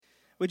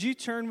Would you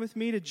turn with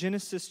me to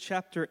Genesis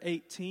chapter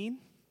 18?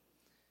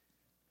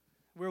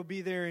 We'll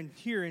be there and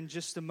here in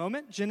just a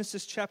moment.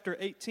 Genesis chapter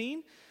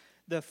 18,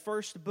 the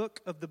first book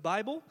of the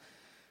Bible.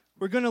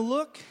 We're going to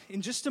look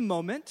in just a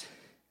moment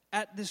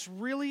at this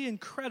really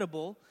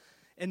incredible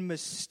and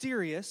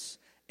mysterious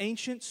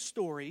ancient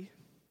story.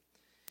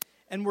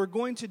 And we're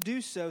going to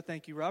do so,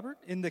 thank you, Robert,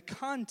 in the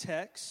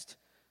context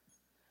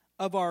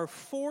of our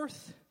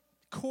fourth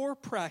core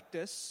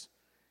practice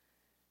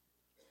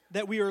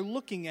that we are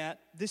looking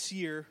at this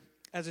year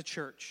as a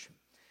church.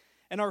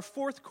 And our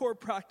fourth core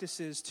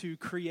practice is to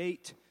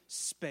create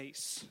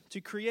space.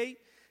 To create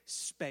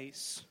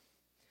space.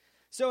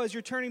 So as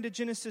you're turning to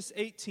Genesis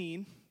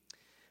 18,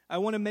 I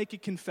want to make a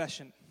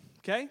confession.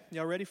 Okay?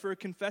 Y'all ready for a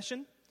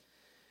confession?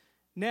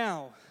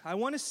 Now, I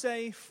want to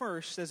say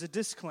first, as a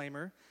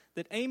disclaimer,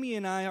 that Amy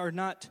and I are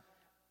not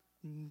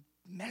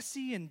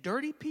messy and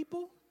dirty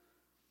people.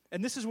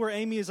 And this is where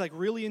Amy is like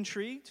really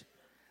intrigued.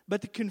 But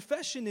the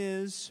confession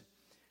is,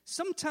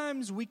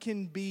 sometimes we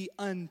can be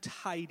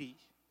untidy,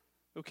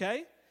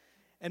 okay?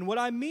 And what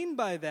I mean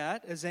by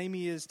that, as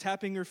Amy is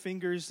tapping her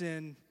fingers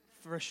in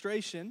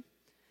frustration,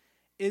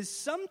 is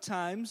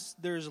sometimes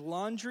there's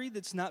laundry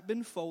that's not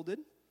been folded.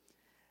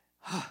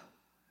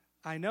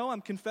 I know,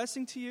 I'm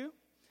confessing to you.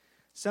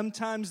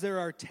 Sometimes there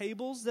are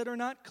tables that are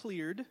not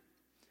cleared.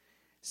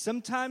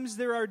 Sometimes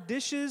there are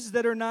dishes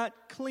that are not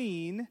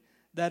clean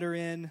that are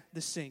in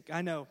the sink.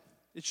 I know,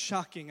 it's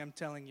shocking, I'm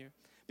telling you.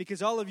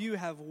 Because all of you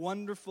have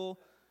wonderful,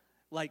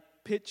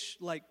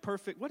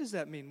 perfect, what does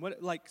that mean?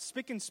 Like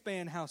spick and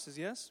span houses,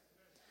 yes?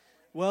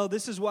 Well,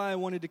 this is why I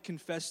wanted to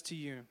confess to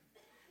you.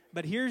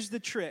 But here's the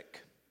trick.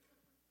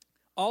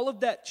 All of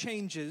that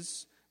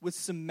changes with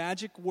some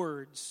magic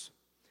words.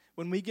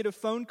 When we get a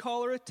phone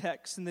call or a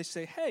text and they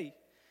say, hey,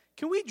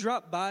 can we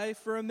drop by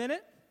for a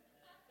minute?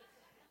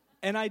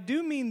 And I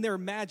do mean they're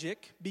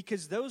magic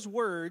because those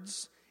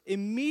words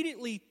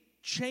immediately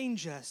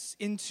change us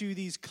into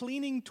these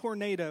cleaning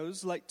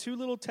tornadoes like two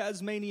little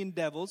Tasmanian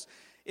devils.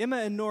 Emma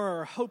and Nora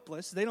are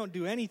hopeless. They don't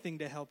do anything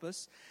to help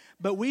us.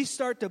 But we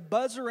start to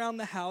buzz around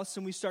the house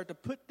and we start to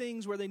put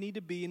things where they need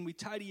to be and we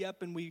tidy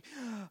up and we,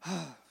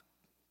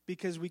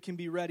 because we can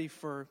be ready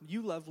for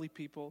you lovely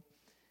people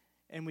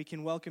and we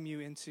can welcome you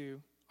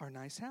into our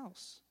nice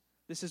house.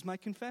 This is my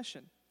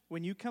confession.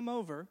 When you come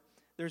over,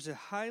 there's a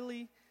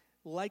highly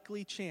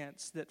likely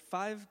chance that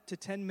 5 to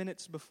 10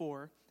 minutes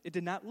before, it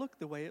did not look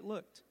the way it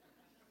looked.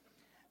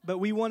 But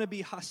we want to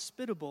be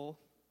hospitable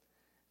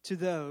to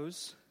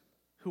those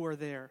who are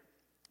there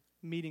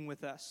meeting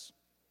with us.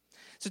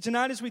 So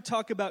tonight as we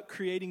talk about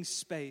creating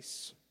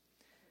space,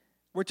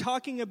 we're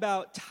talking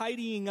about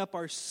tidying up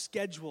our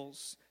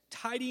schedules,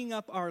 tidying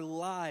up our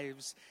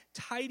lives,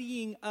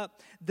 tidying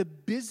up the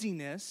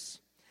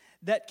busyness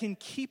that can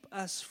keep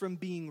us from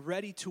being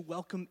ready to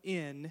welcome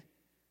in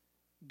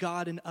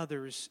God and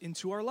others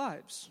into our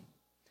lives.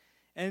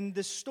 And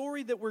the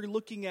story that we're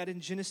looking at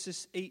in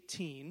Genesis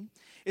 18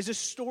 is a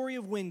story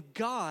of when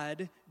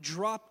God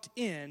dropped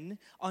in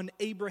on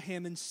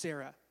Abraham and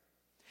Sarah.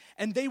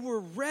 And they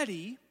were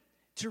ready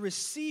to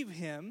receive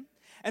him,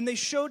 and they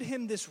showed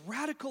him this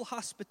radical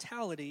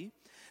hospitality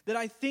that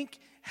I think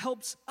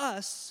helps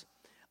us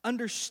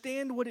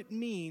understand what it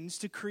means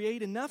to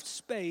create enough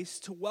space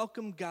to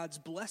welcome God's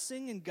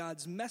blessing and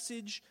God's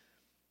message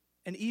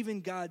and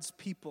even God's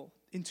people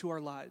into our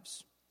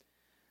lives.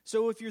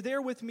 So if you're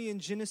there with me in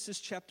Genesis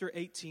chapter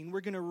 18,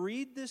 we're going to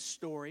read this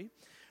story.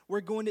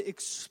 We're going to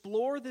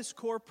explore this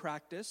core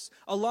practice.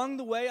 Along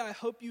the way, I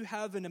hope you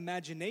have an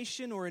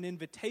imagination or an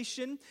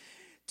invitation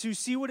to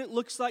see what it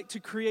looks like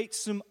to create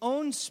some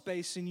own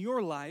space in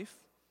your life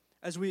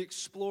as we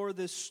explore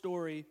this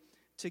story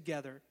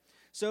together.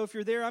 So if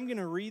you're there, I'm going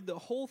to read the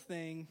whole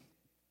thing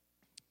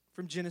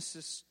from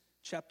Genesis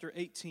chapter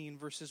 18,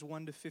 verses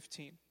 1 to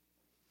 15.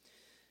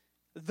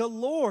 The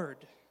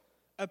Lord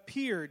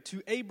appeared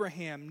to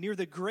Abraham near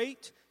the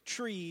great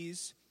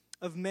trees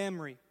of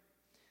Mamre,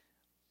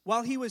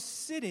 while he was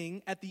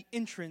sitting at the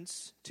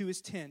entrance to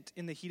his tent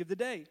in the heat of the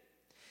day.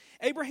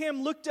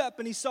 Abraham looked up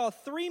and he saw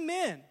 3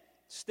 men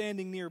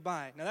standing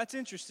nearby. Now that's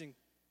interesting,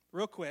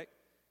 real quick,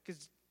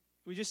 because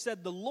we just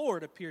said the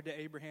Lord appeared to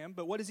Abraham,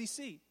 but what does he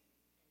see?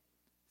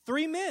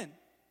 3 men,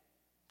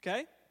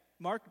 okay?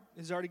 Mark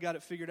has already got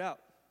it figured out.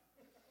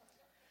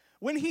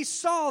 When he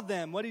saw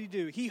them, what did he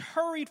do? He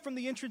hurried from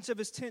the entrance of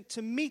his tent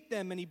to meet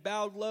them, and he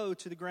bowed low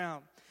to the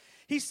ground.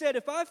 He said,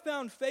 "If I've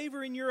found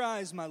favor in your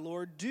eyes, my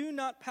Lord, do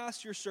not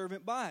pass your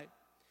servant by.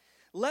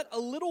 Let a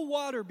little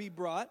water be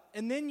brought,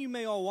 and then you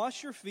may all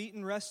wash your feet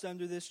and rest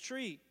under this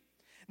tree.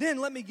 Then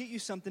let me get you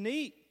something to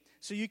eat,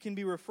 so you can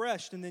be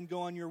refreshed and then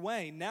go on your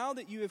way, now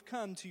that you have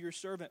come to your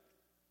servant."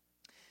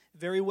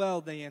 "Very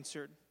well," they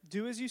answered.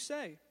 "Do as you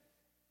say."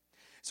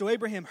 So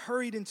Abraham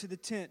hurried into the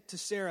tent to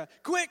Sarah.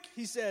 "Quick,"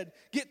 he said,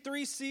 "get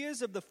 3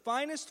 seahs of the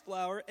finest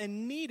flour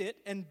and knead it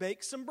and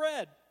bake some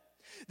bread."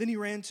 Then he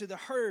ran to the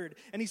herd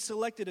and he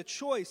selected a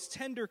choice,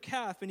 tender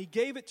calf, and he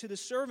gave it to the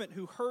servant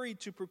who hurried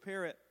to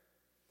prepare it.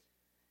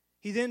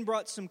 He then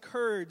brought some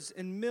curds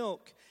and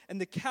milk and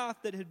the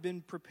calf that had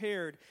been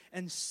prepared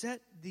and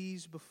set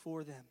these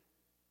before them.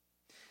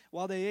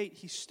 While they ate,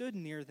 he stood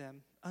near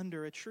them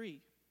under a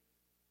tree.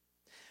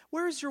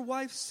 "Where is your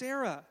wife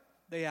Sarah?"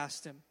 they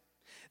asked him.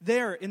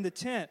 "There in the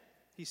tent,"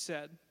 he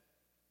said.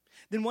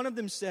 Then one of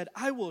them said,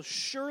 "I will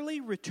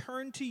surely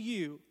return to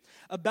you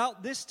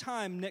about this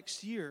time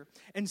next year,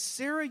 and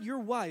Sarah, your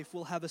wife,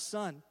 will have a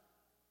son."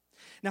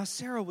 Now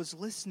Sarah was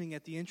listening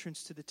at the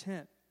entrance to the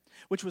tent,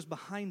 which was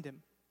behind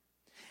him.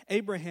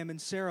 Abraham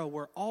and Sarah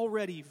were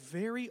already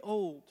very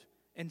old,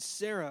 and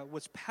Sarah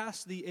was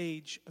past the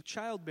age of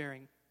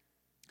childbearing.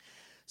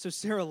 So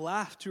Sarah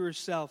laughed to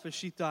herself as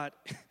she thought,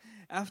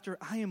 "After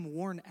I am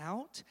worn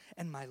out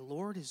and my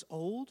Lord is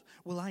old,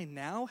 will I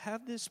now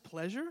have this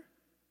pleasure?"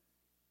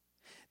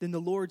 Then the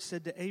Lord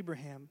said to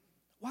Abraham,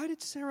 "Why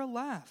did Sarah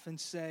laugh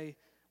and say,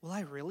 'Will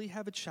I really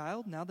have a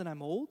child now that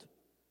I'm old?'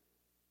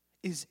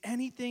 Is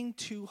anything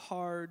too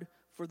hard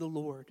for the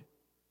Lord?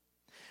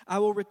 I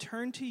will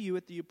return to you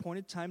at the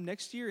appointed time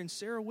next year, and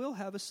Sarah will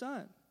have a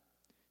son."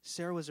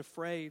 Sarah was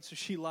afraid, so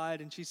she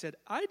lied and she said,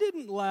 "I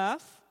didn't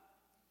laugh."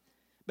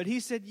 But he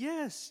said,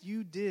 "Yes,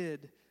 you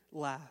did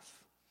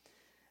laugh."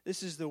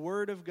 This is the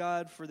word of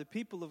God for the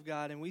people of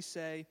God, and we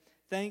say,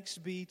 thanks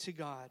be to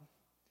God.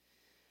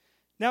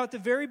 Now, at the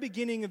very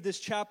beginning of this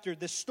chapter,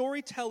 the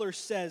storyteller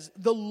says,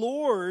 the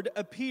Lord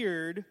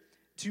appeared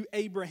to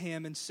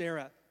Abraham and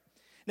Sarah.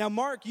 Now,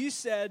 Mark, you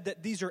said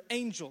that these are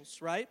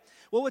angels, right?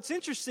 Well, what's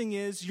interesting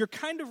is you're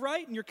kind of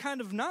right and you're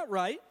kind of not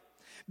right,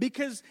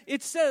 because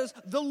it says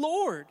the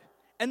Lord.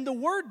 And the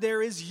word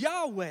there is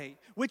Yahweh,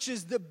 which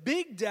is the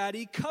big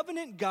daddy,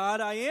 covenant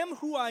God. I am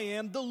who I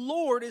am. The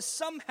Lord is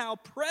somehow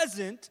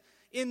present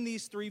in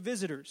these three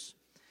visitors.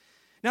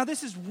 Now,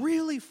 this is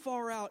really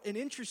far out and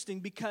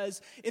interesting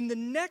because in the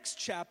next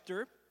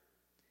chapter,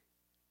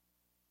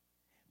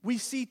 we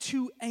see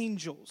two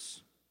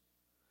angels.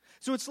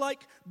 So it's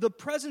like the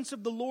presence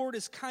of the Lord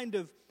is kind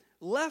of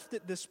left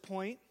at this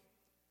point.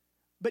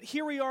 But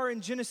here we are in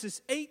Genesis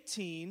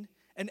 18,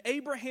 and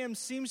Abraham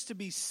seems to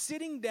be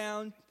sitting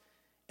down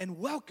and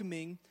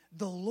welcoming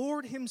the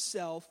Lord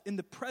himself in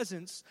the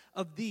presence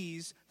of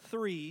these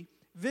three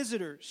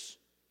visitors.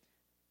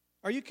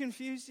 Are you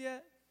confused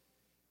yet?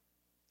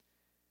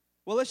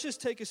 Well, let's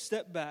just take a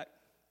step back.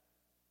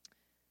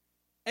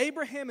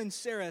 Abraham and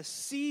Sarah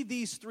see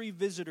these three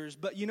visitors,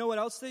 but you know what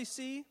else they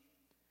see?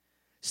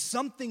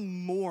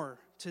 Something more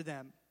to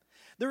them.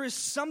 There is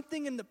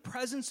something in the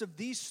presence of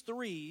these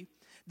three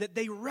that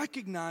they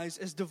recognize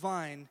as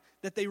divine,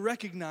 that they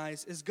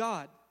recognize as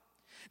God.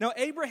 Now,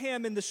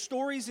 Abraham in the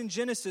stories in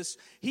Genesis,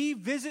 he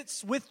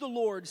visits with the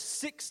Lord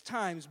 6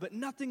 times, but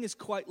nothing is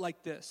quite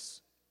like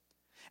this.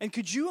 And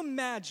could you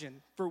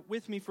imagine,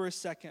 with me for a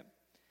second,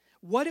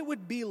 what it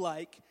would be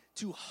like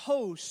to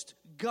host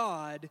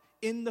God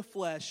in the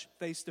flesh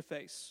face to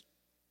face?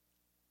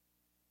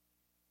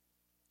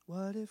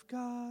 What if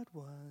God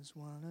was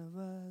one of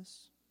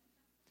us?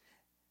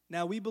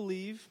 Now, we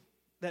believe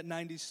that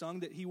 90s song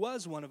that he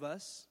was one of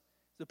us,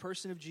 the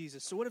person of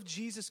Jesus. So what if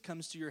Jesus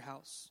comes to your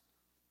house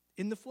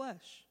in the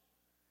flesh?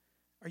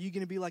 Are you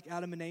going to be like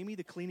Adam and Amy,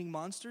 the cleaning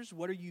monsters?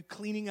 What are you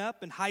cleaning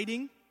up and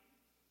hiding?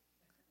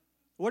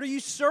 What are you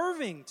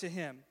serving to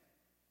him?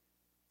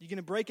 You going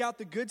to break out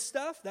the good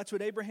stuff? That's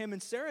what Abraham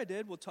and Sarah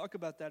did. We'll talk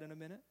about that in a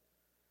minute.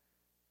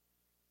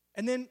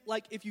 And then,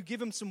 like, if you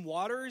give him some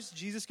water, is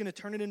Jesus going to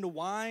turn it into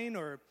wine?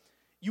 Or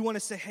you want to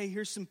say, hey,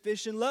 here's some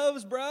fish and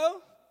loaves, bro.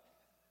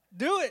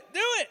 Do it.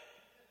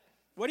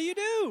 What do you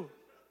do?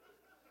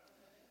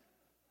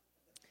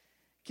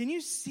 Can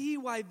you see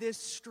why this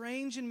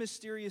strange and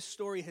mysterious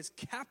story has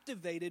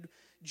captivated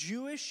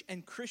Jewish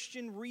and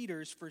Christian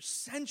readers for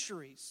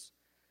centuries?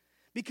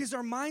 Because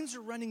our minds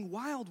are running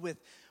wild with,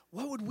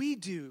 what would we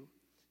do?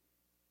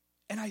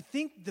 And I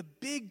think the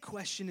big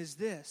question is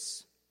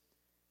this.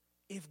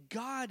 If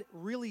God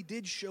really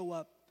did show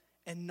up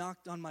and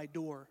knocked on my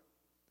door,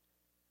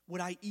 would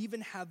I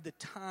even have the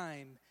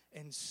time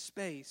and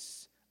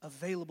space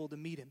available to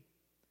meet him?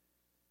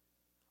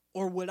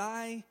 Or would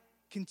I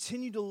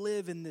continue to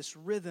live in this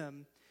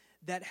rhythm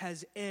that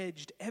has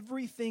edged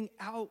everything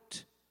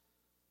out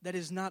that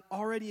is not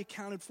already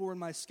accounted for in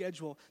my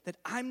schedule, that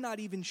I'm not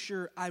even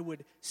sure I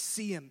would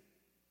see him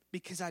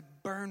because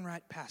I'd burn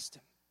right past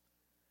him?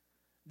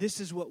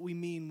 This is what we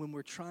mean when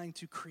we're trying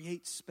to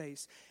create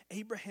space.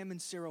 Abraham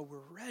and Sarah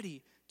were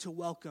ready to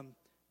welcome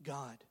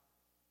God.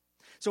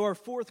 So our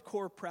fourth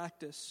core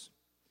practice,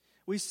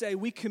 we say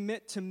we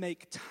commit to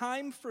make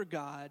time for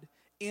God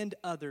and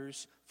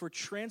others for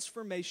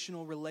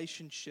transformational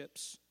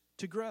relationships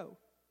to grow.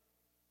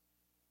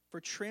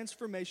 For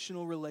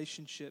transformational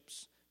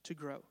relationships to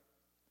grow.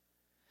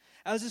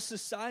 As a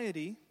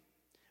society,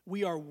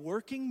 we are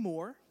working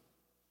more,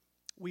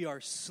 we are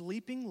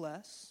sleeping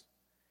less,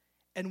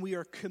 and we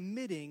are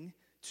committing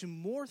to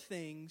more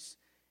things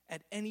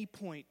at any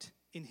point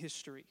in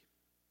history.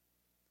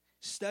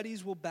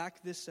 Studies will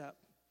back this up,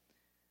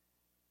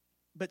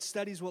 but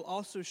studies will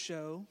also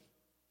show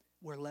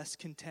we're less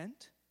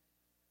content,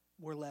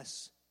 we're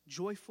less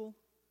joyful,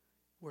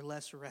 we're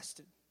less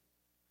rested.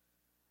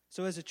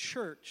 So as a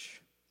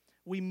church,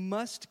 we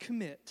must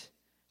commit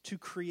to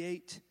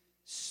create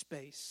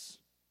space.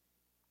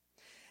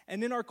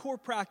 And in our core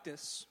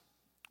practice,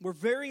 we're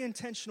very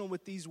intentional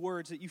with these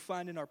words that you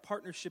find in our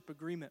partnership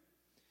agreement.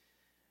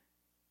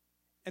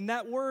 And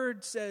that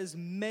word says,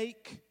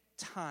 make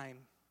time.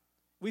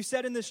 We've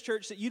said in this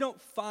church that you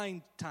don't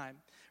find time,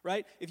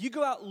 right? If you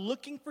go out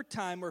looking for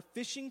time or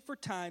fishing for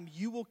time,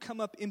 you will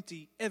come up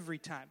empty every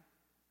time.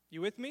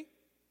 You with me?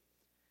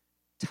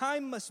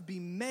 Time must be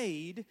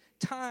made.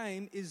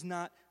 Time is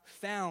not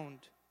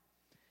found.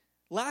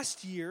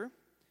 Last year,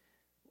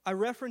 I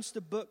referenced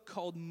a book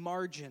called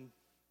Margin.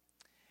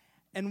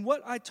 And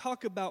what I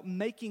talk about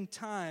making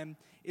time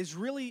is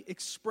really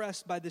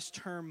expressed by this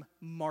term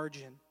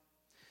margin.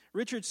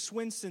 Richard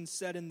SWENSON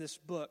said in this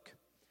book,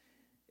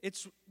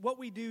 it's what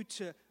we do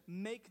to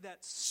make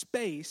that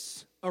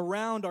space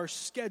around our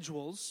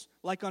schedules,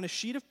 like on a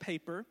sheet of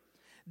paper,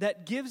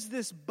 that gives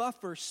this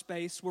buffer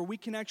space where we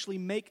can actually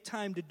make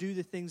time to do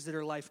the things that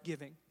are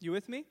life-giving. You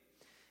with me?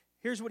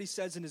 Here's what he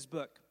says in his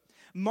book.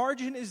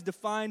 Margin is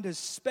defined as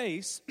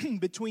space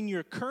between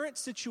your current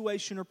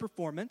situation or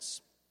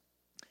performance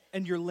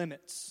and your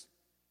limits.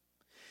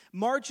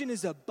 Margin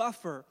is a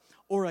buffer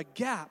or a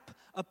gap,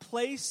 a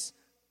place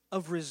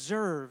of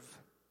reserve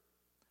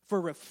for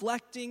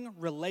reflecting,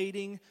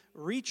 relating,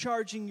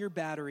 recharging your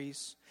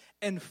batteries,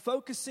 and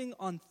focusing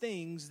on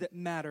things that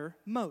matter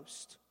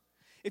most.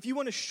 If you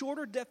want a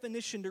shorter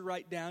definition to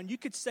write down, you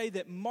could say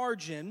that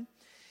margin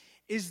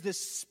is the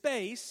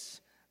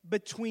space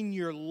between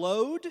your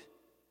load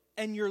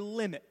and your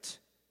limit.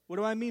 What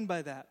do I mean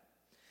by that?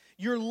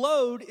 Your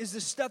load is the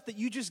stuff that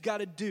you just got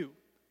to do.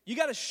 You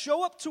got to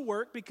show up to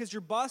work because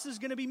your boss is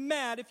going to be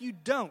mad if you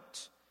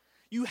don't.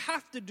 You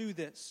have to do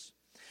this.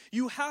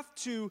 You have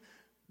to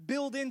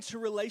build into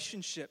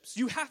relationships.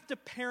 You have to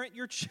parent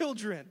your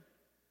children.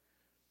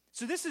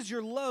 So this is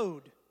your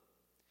load.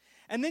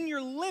 And then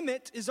your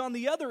limit is on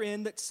the other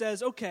end that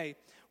says, okay,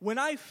 when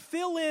I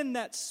fill in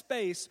that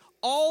space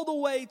all the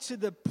way to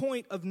the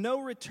point of no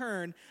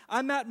return,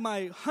 I'm at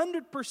my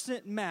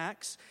 100%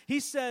 max. He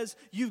says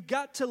you've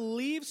got to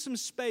leave some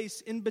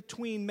space in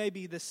between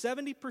maybe the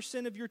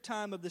 70% of your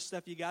time of the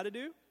stuff you got to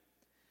do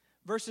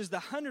versus the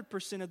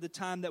 100% of the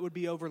time that would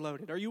be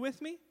overloaded. Are you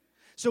with me?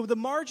 So the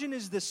margin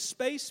is the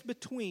space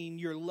between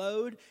your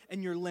load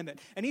and your limit.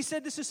 And he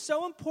said this is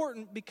so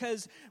important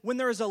because when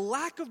there is a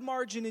lack of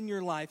margin in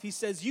your life, he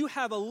says you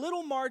have a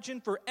little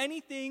margin for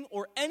anything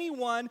or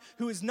anyone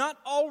who is not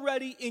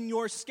already in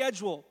your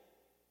schedule.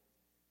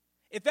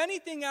 If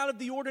anything out of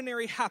the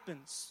ordinary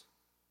happens,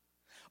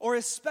 or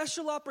a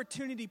special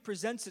opportunity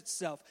presents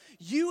itself,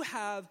 you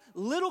have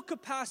little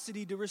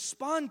capacity to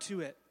respond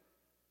to it.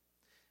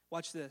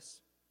 Watch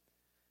this.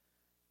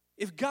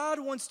 If God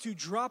wants to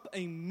drop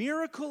a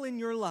miracle in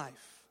your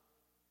life,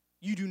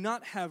 you do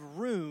not have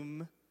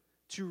room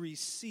to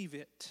receive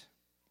it.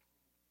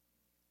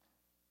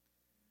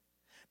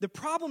 The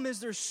problem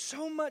is there's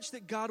so much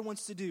that God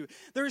wants to do.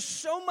 There's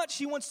so much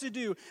He wants to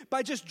do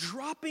by just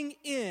dropping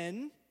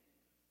in.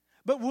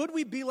 But would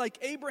we be like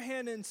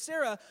Abraham and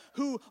Sarah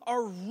who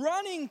are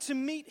running to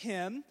meet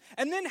Him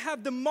and then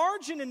have the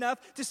margin enough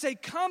to say,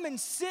 come and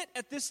sit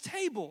at this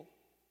table?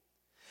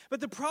 But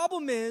the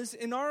problem is,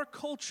 in our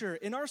culture,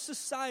 in our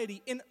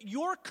society, in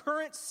your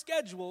current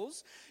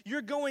schedules,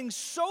 you're going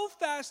so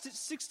fast at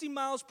 60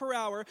 miles per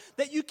hour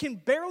that you can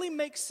barely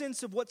make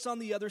sense of what's on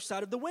the other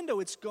side of the window.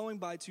 It's going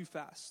by too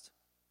fast.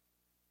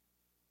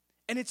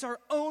 And it's our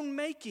own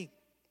making.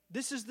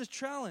 This is the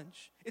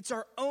challenge. It's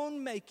our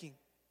own making.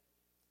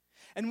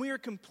 And we are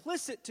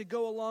complicit to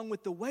go along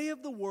with the way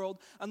of the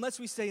world unless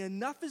we say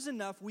enough is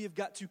enough, we have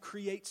got to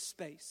create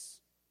space.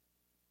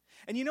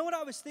 And you know what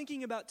I was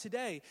thinking about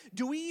today?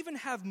 Do we even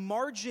have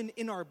margin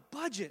in our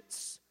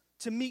budgets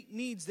to meet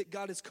needs that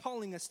God is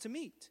calling us to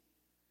meet?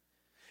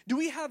 Do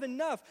we have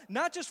enough,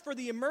 not just for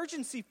the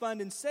emergency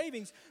fund and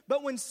savings,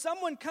 but when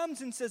someone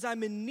comes and says,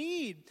 I'm in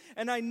need,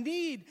 and I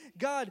need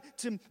God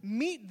to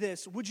meet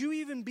this, would you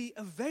even be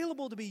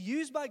available to be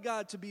used by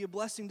God to be a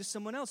blessing to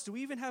someone else? Do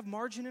we even have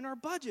margin in our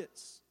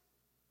budgets?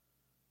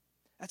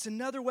 That's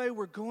another way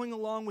we're going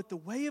along with the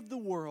way of the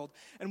world,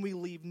 and we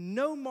leave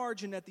no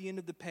margin at the end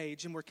of the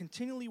page, and we're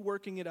continually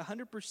working at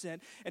 100%,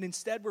 and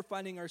instead we're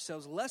finding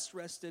ourselves less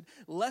rested,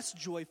 less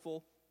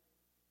joyful,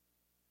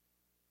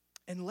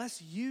 and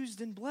less used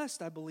and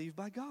blessed, I believe,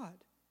 by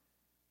God.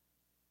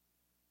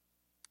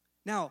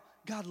 Now,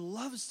 God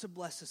loves to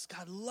bless us.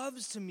 God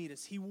loves to meet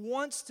us. He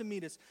wants to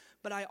meet us.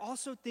 But I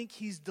also think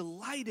He's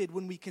delighted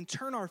when we can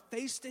turn our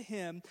face to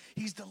Him.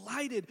 He's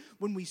delighted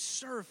when we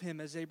serve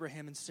Him as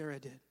Abraham and Sarah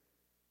did.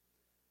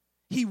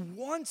 He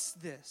wants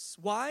this.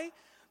 Why?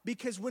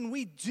 Because when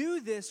we do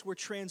this, we're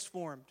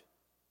transformed.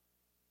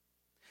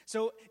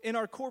 So in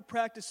our core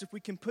practice, if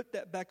we can put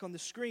that back on the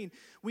screen,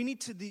 we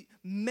need to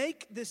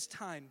make this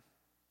time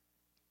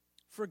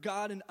for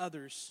God and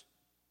others.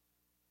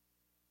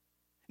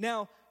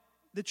 Now,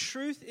 the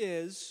truth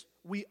is,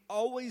 we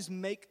always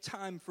make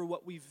time for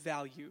what we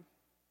value.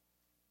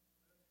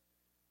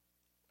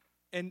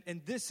 And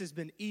this has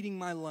been eating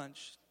my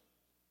lunch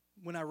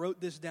when I wrote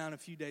this down a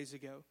few days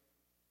ago.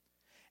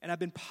 And I've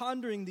been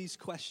pondering these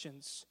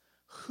questions.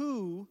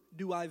 Who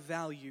do I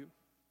value?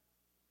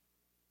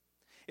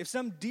 If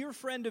some dear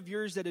friend of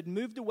yours that had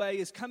moved away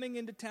is coming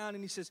into town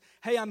and he says,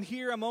 hey, I'm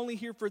here, I'm only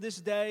here for this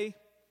day,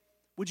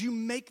 would you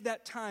make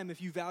that time if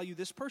you value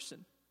this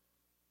person?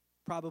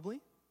 Probably.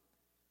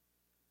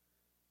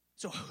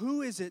 So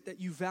who is it that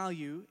you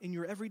value in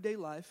your everyday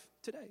life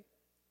today?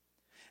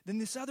 Then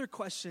this other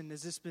question,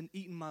 has this been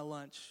eating my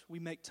lunch? We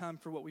make time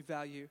for what we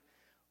value.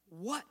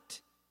 What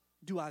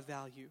do I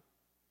value?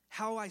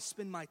 How I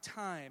spend my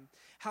time,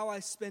 how I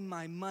spend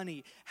my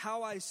money,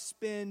 how I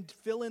spend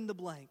fill in the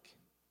blank.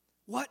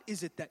 What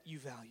is it that you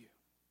value?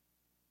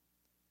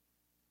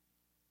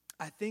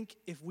 I think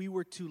if we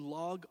were to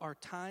log our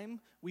time,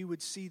 we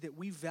would see that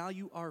we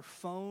value our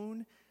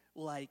phone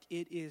like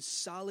it is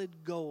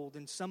solid gold,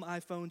 and some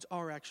iPhones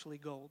are actually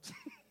gold.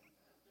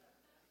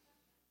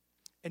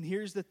 And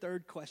here's the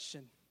third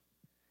question.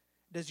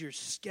 Does your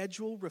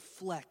schedule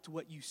reflect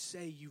what you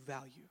say you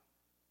value?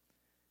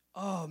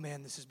 Oh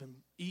man, this has been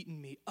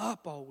eating me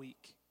up all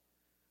week.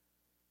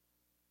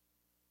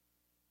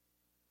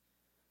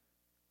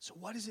 So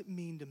what does it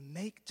mean to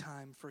make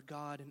time for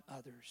God and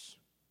others?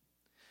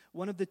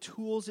 One of the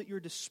tools at your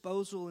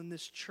disposal in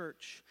this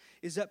church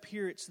is up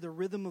here. It's the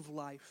rhythm of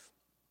life.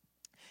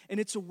 And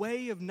it's a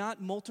way of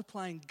not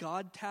multiplying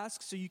God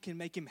tasks so you can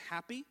make him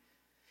happy.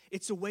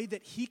 It's a way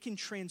that he can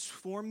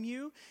transform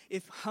you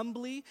if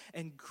humbly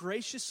and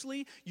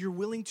graciously you're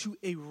willing to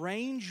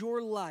arrange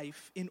your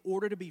life in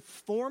order to be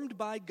formed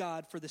by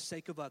God for the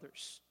sake of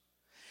others.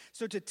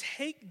 So to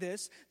take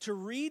this, to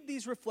read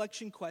these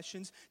reflection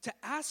questions, to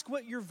ask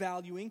what you're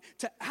valuing,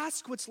 to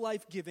ask what's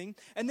life-giving,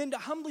 and then to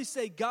humbly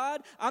say,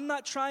 God, I'm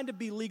not trying to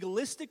be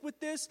legalistic with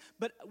this,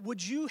 but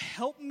would you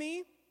help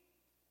me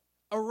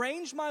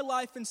arrange my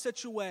life in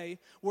such a way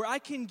where I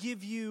can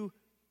give you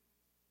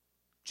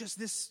just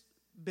this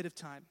bit of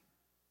time,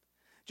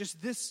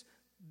 just this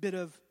bit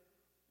of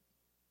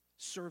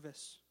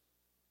service.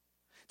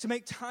 To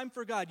make time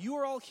for God. You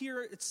are all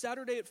here at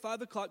Saturday at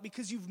 5 o'clock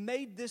because you've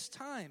made this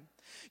time.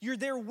 You're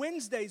there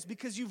Wednesdays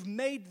because you've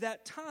made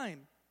that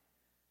time.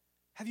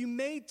 Have you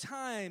made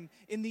time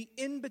in the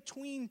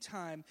in-between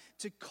time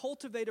to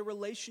cultivate a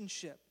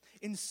relationship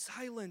in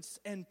silence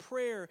and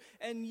prayer?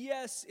 And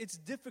yes, it's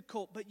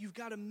difficult, but you've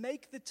got to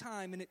make the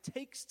time, and it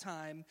takes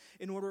time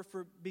in order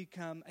for it to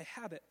become a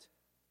habit.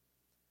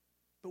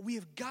 But we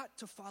have got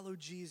to follow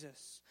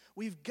Jesus.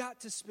 We've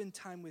got to spend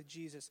time with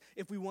Jesus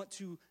if we want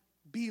to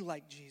be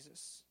like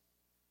Jesus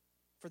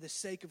for the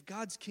sake of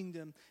God's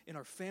kingdom in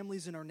our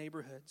families and our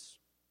neighborhoods.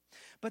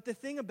 But the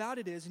thing about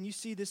it is, and you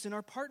see this in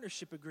our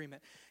partnership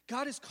agreement,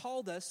 God has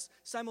called us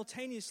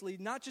simultaneously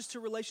not just to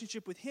a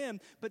relationship with him,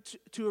 but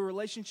to a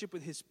relationship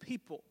with his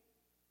people.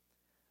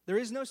 There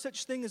is no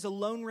such thing as a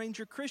Lone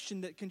Ranger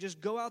Christian that can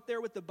just go out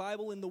there with the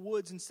Bible in the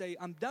woods and say,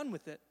 I'm done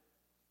with it.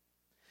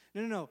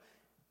 No.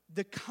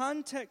 The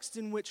context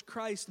in which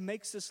Christ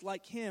makes us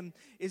like him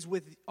is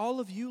with all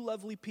of you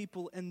lovely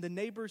people and the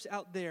neighbors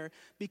out there,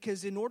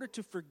 because in order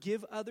to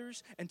forgive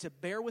others and to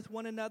bear with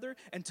one another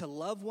and to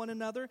love one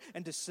another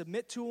and to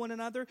submit to one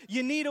another,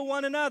 you need a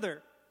one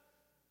another.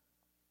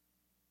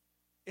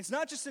 It's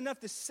not just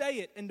enough to say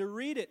it and to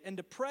read it and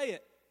to pray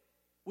it.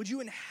 Would you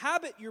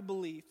inhabit your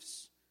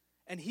beliefs?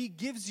 And he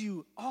gives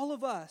you, all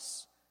of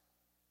us,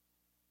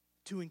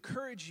 to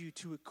encourage you,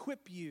 to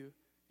equip you,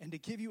 and to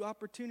give you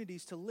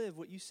opportunities to live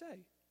what you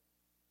say.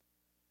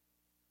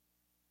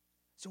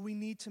 So we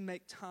need to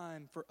make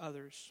time for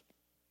others.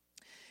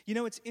 You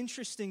know, it's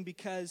interesting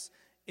because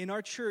in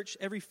our church,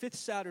 every fifth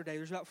Saturday,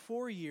 there's about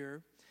 4 a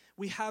year,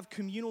 we have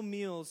communal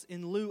meals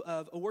in lieu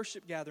of a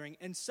worship gathering.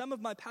 And some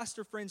of my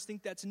pastor friends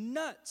think that's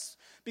nuts,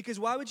 because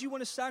why would you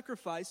want to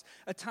sacrifice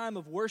a time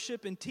of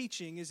worship and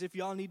teaching as if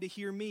y'all need to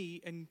hear me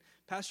and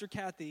Pastor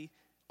Kathy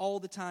all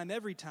the time,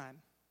 every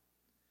time?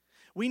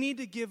 We need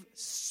to give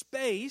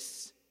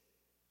space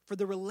for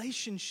the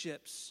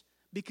relationships,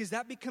 because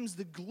that becomes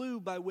the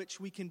glue by which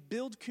we can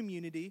build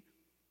community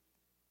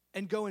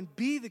and go and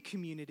be the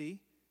community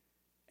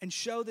and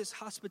show this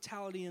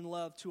hospitality and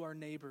love to our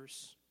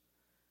neighbors.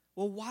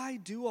 Well, why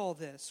do all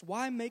this?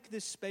 Why make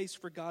this space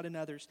for God and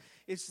others?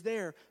 It's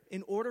there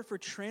in order for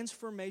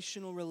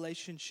transformational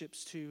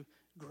relationships to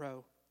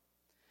grow.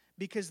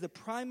 Because the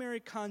primary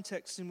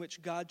context in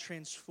which God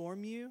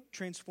transforms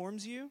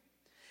you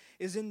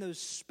is in those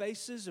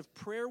spaces of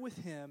prayer with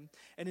him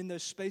and in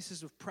those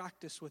spaces of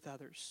practice with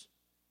others.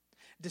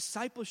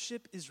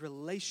 Discipleship is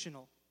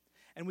relational.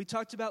 And we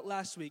talked about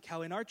last week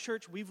how in our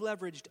church we've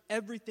leveraged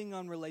everything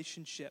on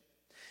relationship.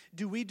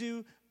 Do we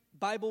do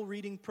Bible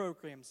reading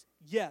programs?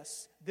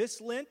 Yes. This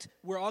Lent,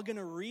 we're all going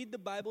to read the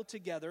Bible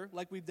together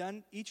like we've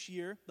done each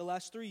year, the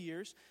last 3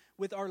 years,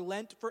 with our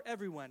Lent for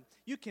everyone.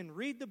 You can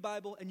read the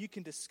Bible and you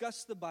can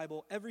discuss the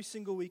Bible every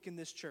single week in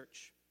this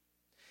church.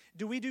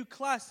 Do we do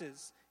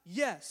classes?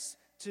 Yes,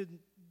 to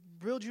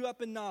build you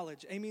up in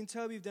knowledge. Amy and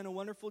Toby have done a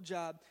wonderful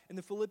job in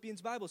the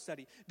Philippians Bible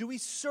study. Do we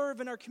serve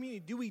in our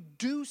community? Do we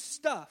do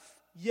stuff?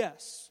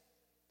 Yes.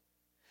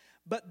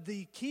 But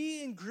the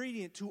key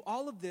ingredient to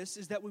all of this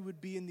is that we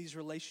would be in these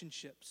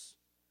relationships.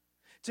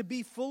 To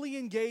be fully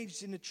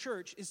engaged in the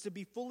church is to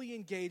be fully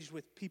engaged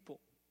with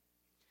people.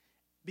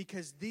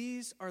 Because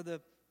these are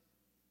the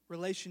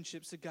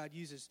relationships that God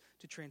uses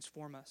to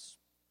transform us.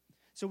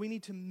 So we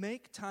need to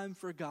make time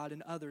for God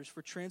and others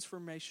for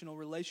transformational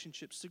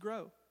relationships to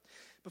grow.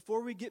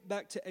 Before we get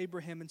back to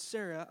Abraham and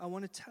Sarah, I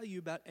want to tell you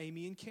about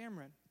Amy and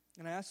Cameron.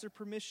 And I asked their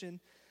permission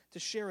to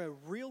share a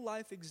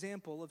real-life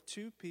example of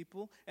two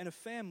people and a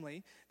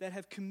family that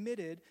have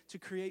committed to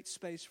create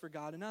space for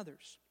God and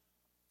others.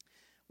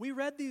 We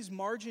read these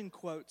margin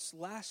quotes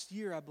last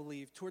year, I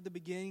believe, toward the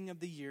beginning of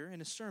the year in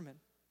a sermon.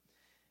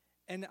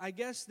 And I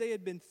guess they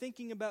had been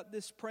thinking about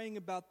this, praying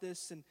about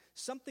this, and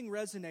something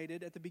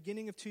resonated at the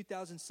beginning of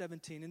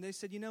 2017. And they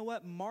said, you know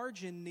what?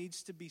 Margin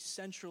needs to be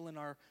central in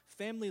our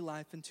family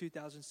life in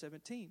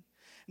 2017. And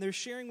they're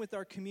sharing with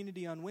our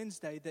community on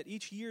Wednesday that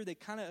each year they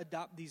kind of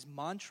adopt these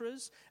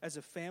mantras as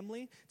a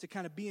family to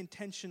kind of be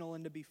intentional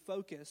and to be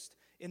focused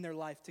in their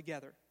life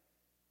together,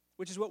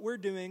 which is what we're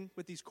doing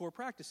with these core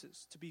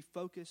practices, to be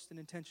focused and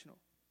intentional.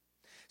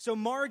 So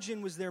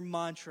margin was their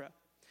mantra,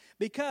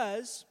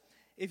 because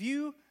if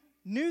you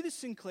knew the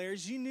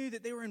Sinclairs, you knew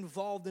that they were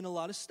involved in a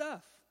lot of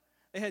stuff.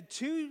 They had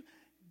 2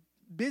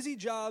 busy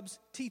jobs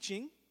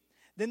teaching.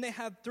 Then they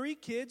have 3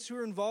 kids who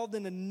are involved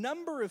in a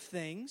number of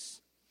things.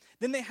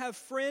 Then they have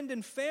friend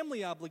and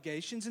family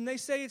obligations. And they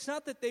say it's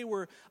not that they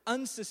were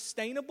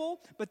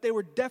unsustainable, but they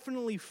were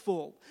definitely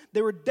full.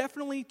 They were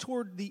definitely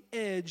toward the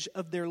edge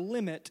of their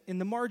limit in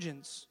the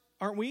margins.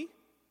 Aren't we?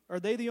 Are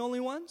they the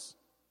only ones?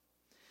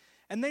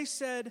 And they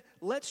said,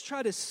 let's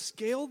try to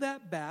scale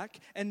that back.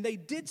 And they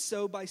did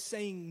so by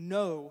saying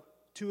no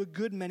to a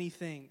good many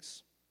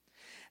things.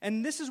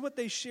 And this is what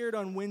they shared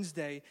on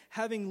Wednesday,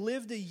 having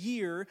lived a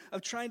year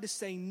of trying to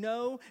say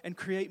no and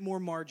create more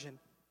margin.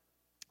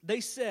 They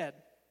said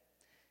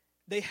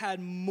they had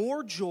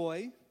more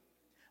joy,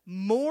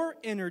 more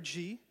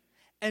energy,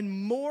 and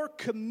more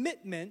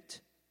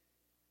commitment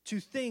to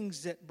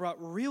things that brought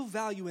real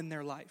value in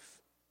their life.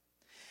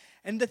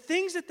 And the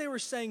things that they were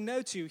saying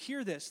no to,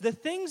 hear this, the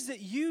things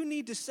that you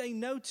need to say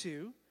no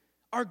to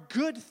are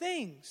good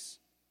things.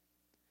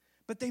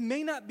 But they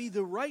may not be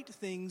the right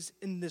things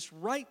in this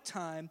right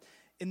time,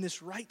 in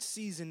this right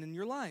season in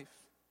your life.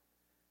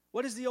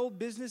 What is the old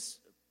business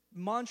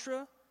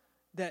mantra?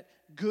 That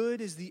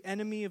good is the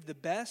enemy of the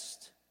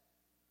best?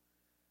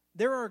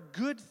 There are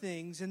good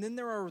things, and then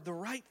there are the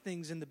right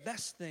things and the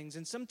best things,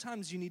 and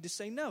sometimes you need to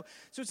say no.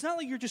 So it's not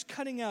like you're just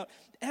cutting out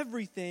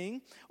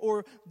everything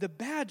or the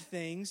bad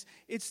things.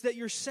 It's that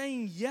you're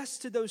saying yes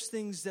to those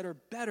things that are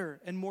better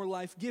and more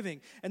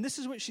life-giving. And this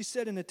is what she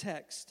said in a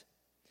text.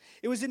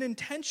 It was an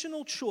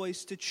intentional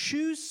choice to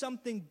choose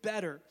something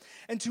better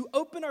and to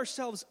open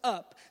ourselves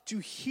up to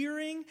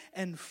hearing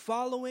and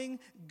following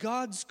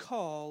God's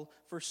call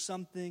for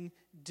something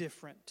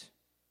different.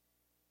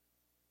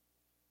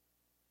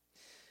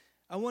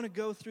 I want to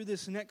go through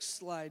this next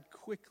slide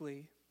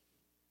quickly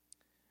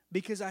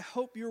because I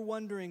hope you're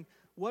wondering,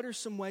 what are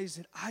some ways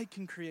that I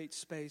can create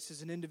space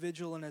as an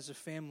individual and as a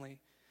family?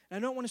 And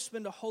I don't want to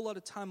spend a whole lot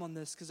of time on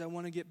this because I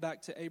want to get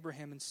back to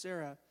Abraham and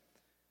Sarah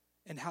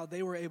and how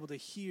they were able to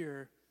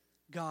hear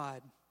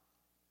God.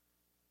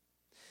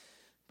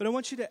 But I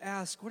want you to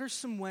ask, what are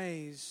some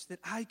ways that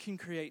I can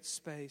create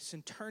space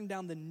and turn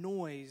down the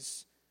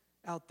noise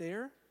out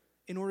there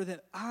in order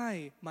that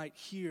I might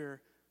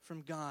hear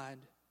from God?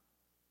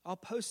 I'll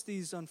post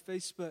these on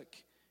Facebook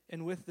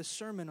and with the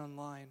sermon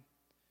online.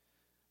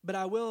 But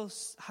I will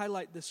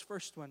highlight this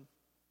first one.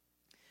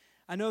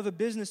 I know of a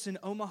business in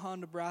Omaha,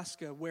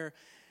 Nebraska, where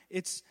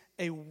it's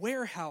a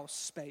warehouse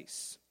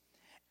space.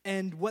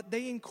 And what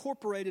they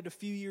incorporated a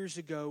few years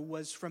ago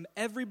was from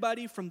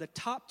everybody from the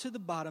top to the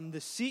bottom, the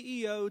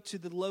CEO to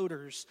the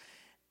loaders,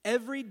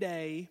 every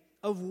day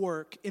of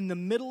work, in the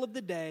middle of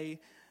the day,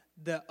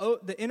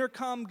 the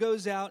intercom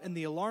goes out and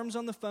the alarms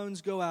on the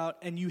phones go out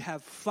and you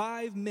have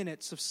 5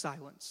 minutes of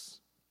silence.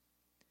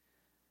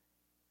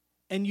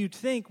 And you'd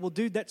think, well,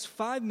 dude, that's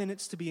 5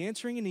 minutes to be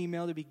answering an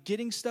email, to be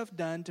getting stuff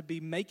done, to be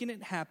making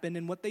it happen.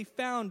 And what they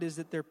found is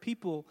that their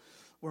people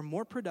were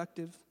more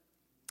productive,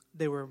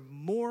 they were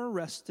more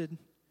rested,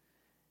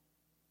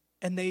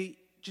 and they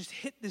just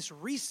hit this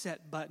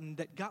reset button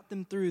that got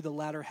them through the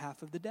latter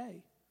half of the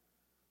day.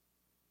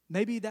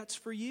 Maybe that's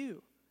for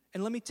you.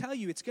 And let me tell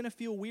you, it's going to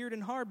feel weird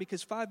and hard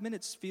because 5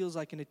 minutes feels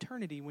like an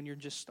eternity when you're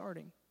just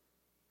starting.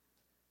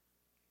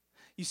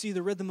 You see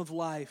the rhythm of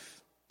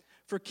life.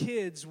 For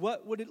kids,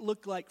 what would it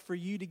look like for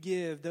you to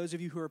give, those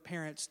of you who are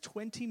parents,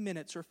 20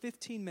 minutes or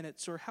 15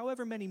 minutes or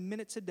however many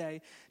minutes a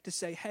day to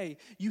say, hey,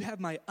 you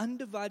have my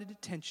undivided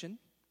attention.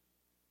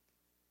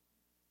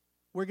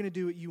 We're going to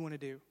do what you want to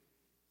do.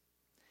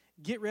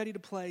 Get ready to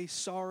play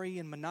Sorry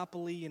and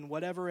Monopoly and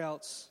whatever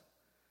else.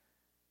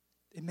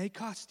 It may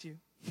cost you.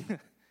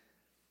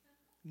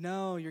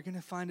 No, you're going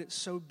to find it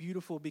so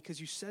beautiful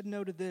because you said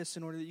no to this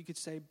in order that you could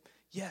say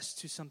yes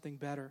to something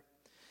better.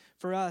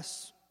 For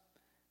us,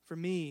 for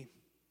me,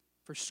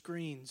 for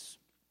screens.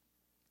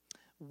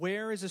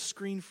 Where is a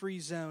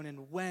screen-free zone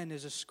and when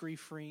is a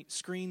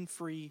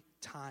screen-free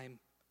time?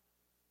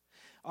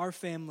 Our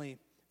family,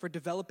 for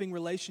developing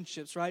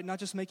relationships, right? Not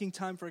just making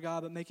time for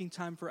God, but making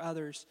time for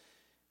others.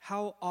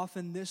 How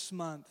often this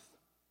month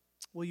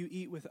will you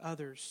eat with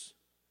others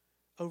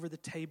over the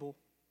table.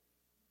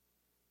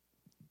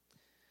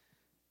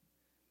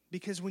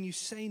 Because when you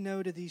say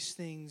no to these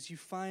things, you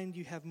find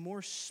you have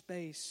more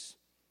space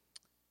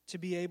to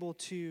be able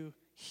to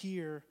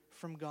hear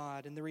from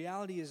God. And the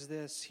reality is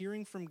this: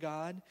 hearing from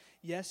God,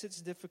 yes,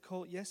 it's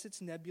difficult, yes,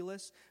 it's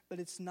nebulous, but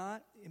it's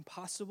not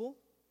impossible.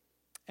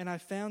 And I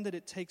found that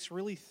it takes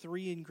really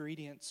 3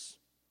 ingredients.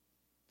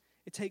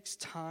 It takes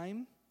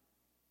time,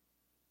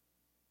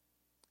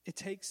 it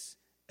takes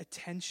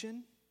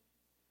attention,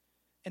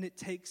 and it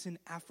takes an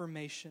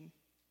affirmation.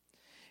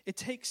 It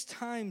takes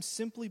time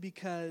simply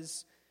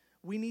because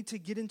we need to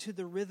get into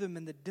the rhythm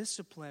and the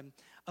discipline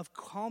of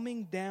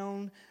calming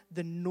down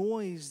the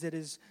noise that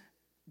is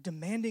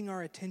demanding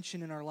our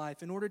attention in our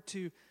life in order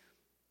to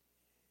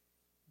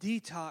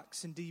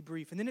detox and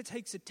debrief. And then it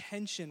takes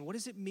attention. What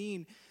does it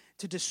mean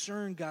to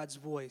discern God's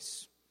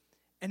voice?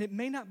 And it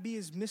may not be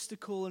as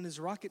mystical and as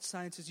rocket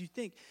science as you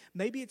think.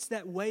 Maybe it's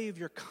that way of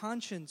your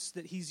conscience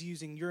that he's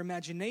using, your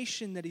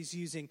imagination that he's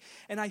using.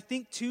 And I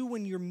think too,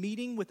 when you're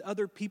meeting with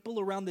other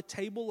people around the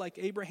table like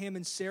Abraham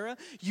and Sarah,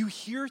 you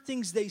hear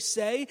things they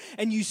say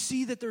and you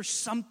see that there's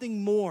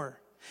something more.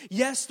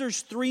 Yes,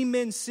 there's 3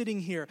 men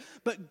sitting here,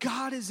 but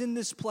God is in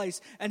this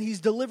place and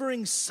he's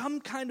delivering some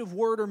kind of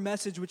word or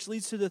message, which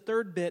leads to the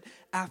third bit,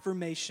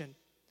 affirmation.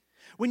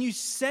 When you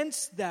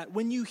sense that,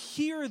 when you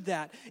hear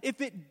that,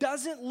 if it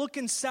doesn't look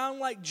and sound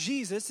like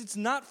Jesus, it's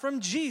not from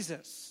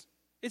Jesus.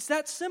 It's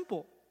that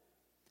simple.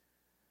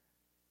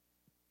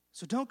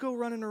 So don't go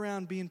running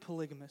around being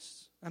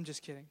polygamous. I'm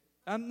just kidding.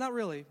 I'm not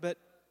really, but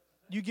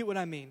you get what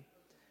I mean.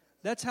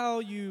 That's how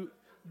you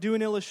do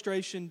an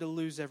illustration to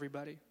lose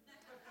everybody.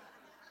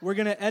 We're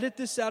going to edit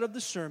this out of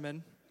the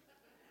sermon,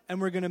 and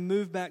we're going to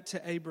move back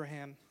to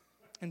Abraham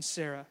and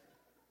Sarah.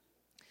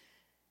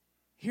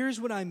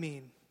 Here's what I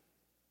mean.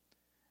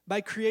 By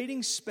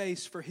creating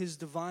space for his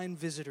divine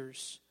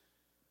visitors,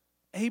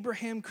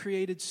 Abraham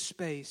created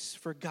space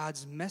for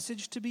God's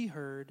message to be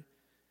heard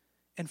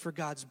and for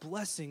God's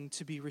blessing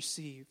to be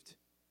received.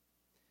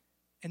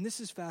 And this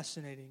is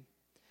fascinating.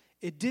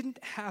 It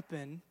didn't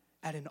happen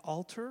at an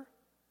altar,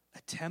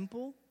 a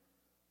temple,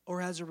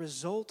 or as a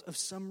result of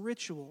some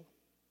ritual.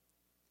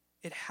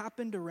 It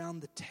happened around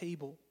the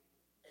table.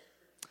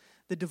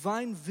 The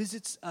divine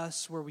visits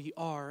us where we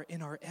are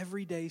in our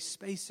everyday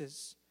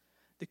spaces.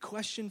 The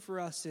question for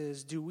us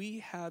is, do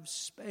we have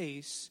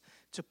space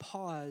to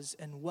pause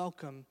and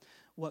welcome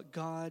what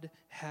God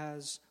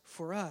has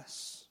for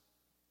us?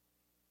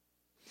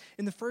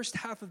 In the first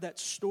half of that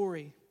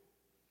story,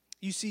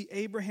 you see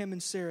Abraham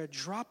and Sarah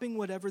dropping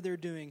whatever they're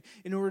doing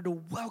in order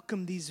to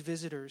welcome these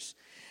visitors.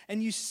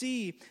 And you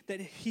see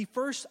that he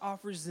first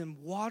offers them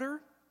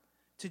water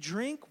to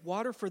drink,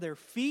 water for their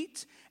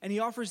feet, and he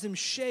offers them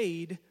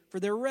shade for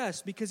their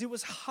rest because it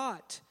was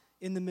hot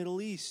in the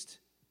Middle East.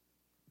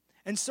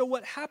 And so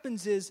what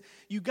happens is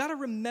you got to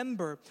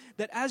remember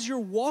that as you're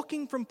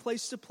walking from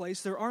place to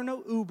place, there are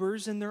no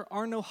Ubers and there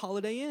are no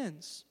Holiday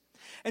Inns.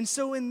 And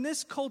so in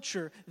this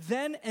culture,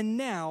 then and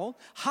now,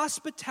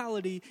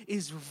 hospitality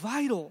is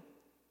vital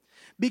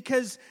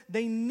because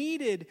they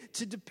needed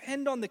to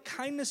depend on the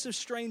kindness of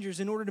strangers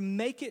in order to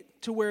make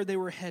it to where they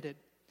were headed.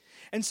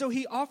 And so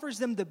he offers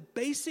them the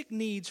basic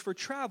needs for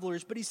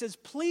travelers, but he says,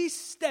 please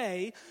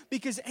stay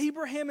because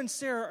Abraham and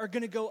Sarah are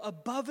going to go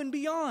above and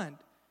beyond.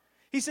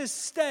 He says,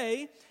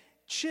 stay,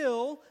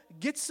 chill,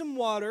 get some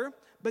water,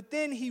 but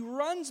then he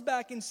runs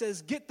back and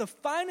says, get the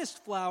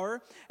finest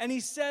flour, and he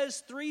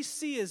says 3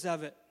 seahs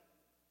of it.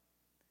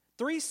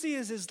 3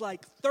 seahs is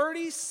like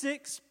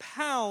 36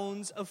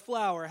 pounds of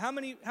flour. How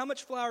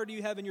much flour do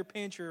you have in your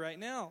pantry right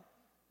now?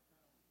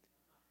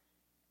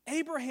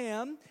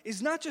 Abraham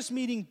is not just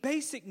meeting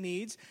basic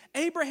needs.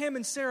 Abraham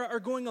and Sarah are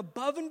going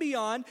above and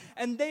beyond,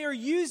 and they are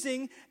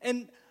using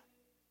an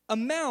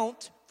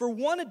amount for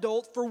one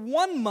adult for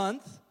 1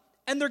 month,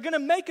 and they're going to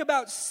make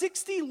about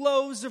 60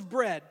 loaves of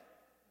bread.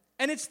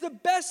 And it's the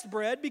best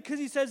bread because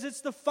he says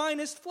it's the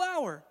finest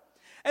flour.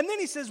 And then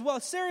he says, while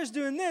Sarah's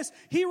doing this,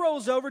 he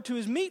rolls over to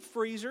his meat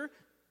freezer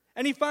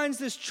and he finds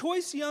this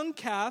choice young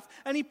calf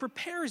and he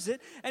prepares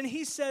it. And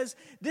he says,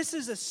 this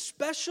is a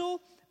special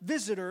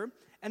visitor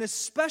and a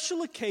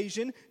special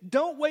occasion.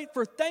 Don't wait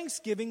for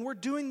Thanksgiving. We're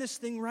doing this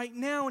thing right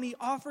now. And he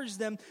offers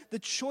them the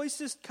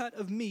choicest cut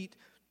of meat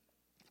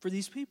for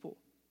these people.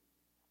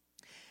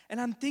 And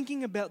I'm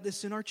thinking about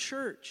this in our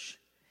church.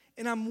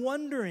 And I'm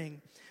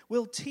wondering,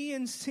 will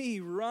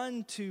TNC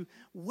run to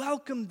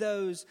welcome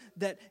those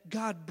that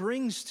God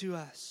brings to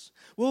us?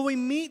 Will we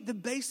meet the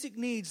basic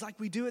needs like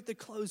we do at the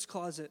clothes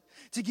closet?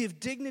 To give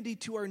dignity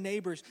to our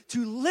neighbors,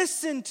 to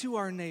listen to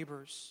our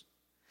neighbors,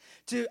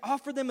 to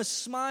offer them a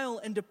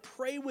smile and to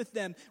pray with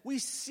them. We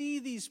see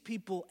these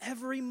people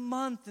every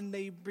month and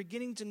they're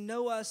beginning to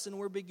know us and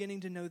we're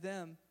beginning to know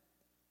them.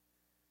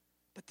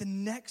 But the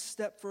next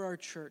step for our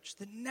church,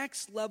 the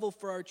next level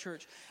for our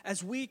church,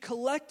 as we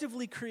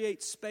collectively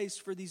create space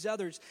for these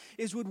others,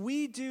 is would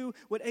we do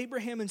what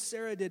Abraham and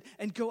Sarah did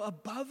and go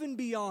above and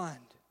beyond?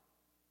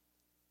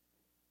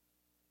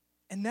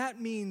 And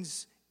that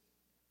means,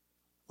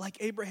 like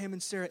Abraham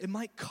and Sarah, it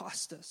might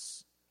cost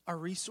us our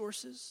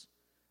resources,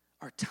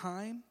 our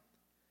time.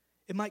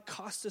 It might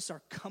cost us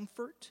our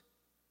comfort.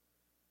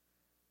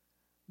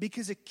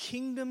 Because a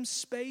kingdom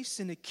space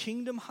and a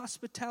kingdom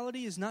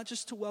hospitality is not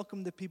just to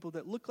welcome the people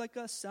that look like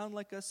us, sound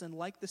like us, and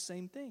like the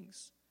same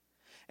things.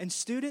 And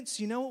students,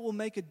 you know what will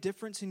make a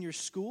difference in your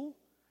school?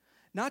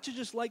 Not to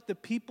just like the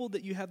people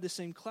that you have the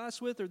same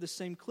class with or the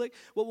same clique.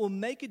 What will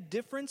make a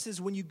difference is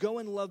when you go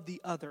and love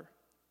the other.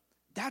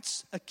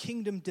 That's a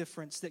kingdom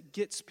difference that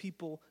gets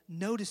people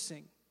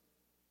noticing.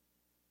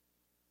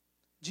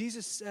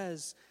 Jesus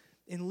says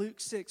in Luke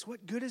 6,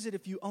 what good is it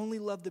if you only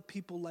love the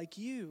people like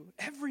you?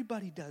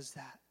 Everybody does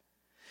that.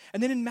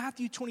 And then in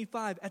Matthew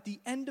 25, at the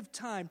end of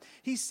time,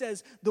 he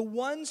says, the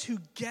ones who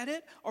get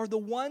it are the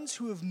ones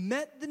who have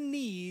met the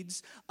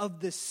needs of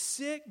the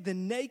sick, the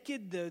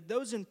naked,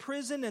 those in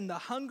prison, and the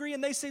hungry.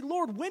 And they say,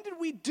 Lord, when did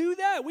we do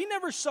that? We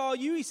never saw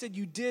you. He said,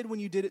 you did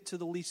when you did it to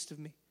the least of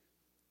me.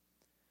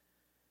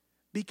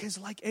 Because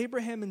like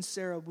Abraham and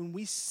Sarah, when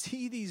we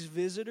see these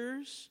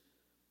visitors,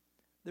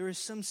 there is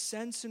some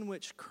sense in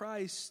which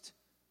Christ,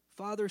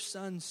 Father,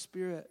 Son,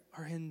 Spirit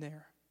are in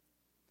there.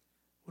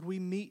 Would we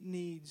meet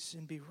needs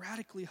and be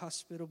radically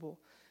hospitable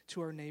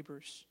to our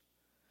neighbors?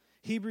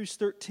 Hebrews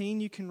 13,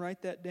 you can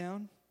write that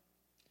down.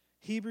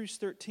 Hebrews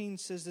 13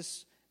 says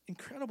this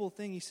incredible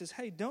thing. He says,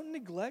 hey, don't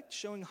neglect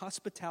showing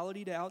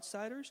hospitality to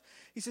outsiders.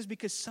 He says,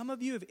 because some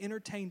of you have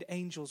entertained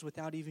angels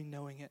without even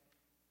knowing it.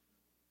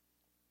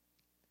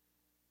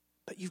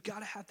 But you've got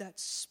to have that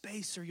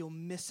space or you'll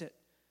miss it.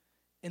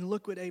 And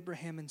look what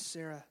Abraham and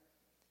Sarah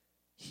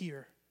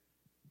hear.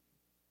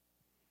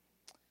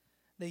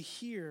 They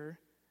hear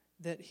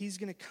that he's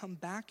going to come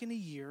back in a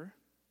year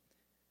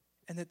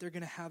and that they're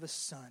going to have a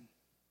son.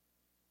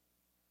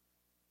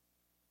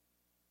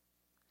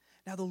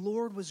 Now the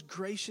Lord was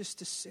gracious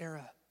to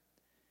Sarah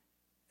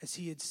as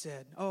he had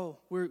said. Oh,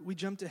 we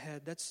jumped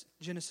ahead. That's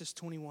Genesis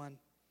 21.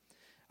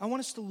 I want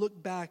us to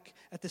look back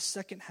at the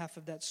second half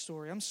of that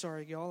story. I'm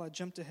sorry, y'all. I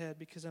jumped ahead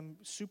because I'm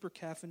super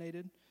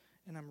caffeinated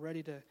and I'm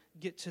ready to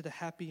get to the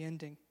happy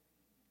ending.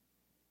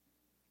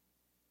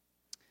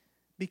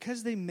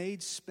 Because they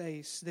made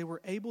space, they were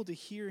able to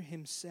hear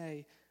him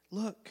say,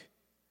 look,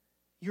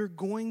 you're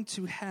going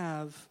to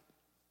have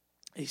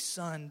a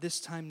son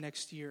this time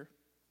next year.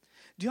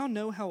 Do y'all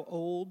know how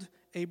old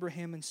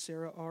Abraham and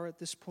Sarah are at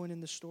this point in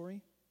the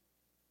story?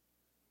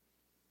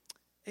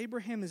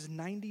 Abraham is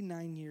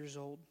 99 years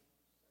old.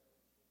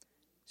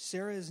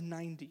 Sarah is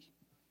 90.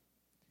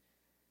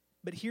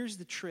 But here's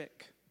the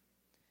trick.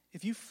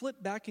 If you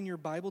flip back in your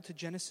Bible to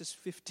Genesis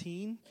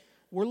 15,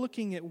 we're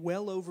looking at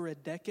well over a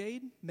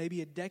decade,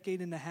 maybe a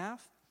decade and a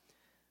half,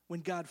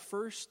 when God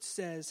first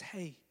says,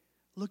 hey,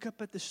 look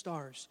up at the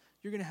stars.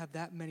 You're going to have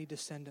that many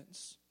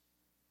descendants.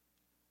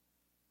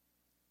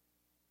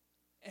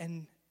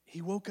 And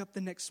he woke up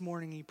the next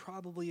morning.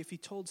 If he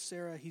told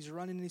Sarah, he's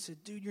running and he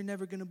said, dude, you're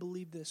never going to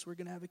believe this. We're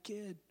going to have a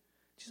kid.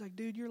 She's like,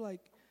 dude, you're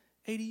like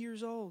 80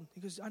 years old.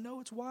 He goes, I know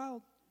it's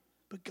wild,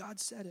 but God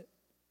said it.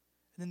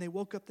 And then they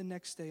woke up the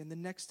next day and the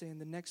next day and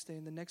the next day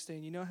and the next day.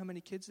 And you know how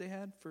many kids they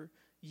had for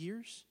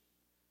years?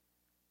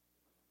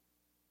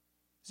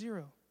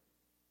 0.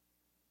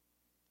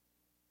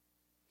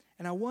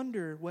 And I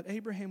wonder what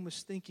Abraham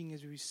was thinking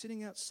as he was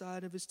sitting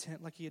outside of his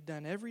tent like he had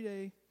done every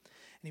day.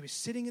 And he was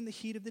sitting in the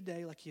heat of the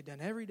day like he had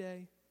done every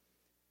day.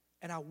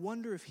 And I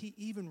wonder if he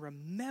even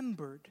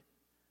remembered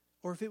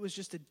or if it was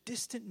just a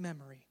distant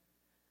memory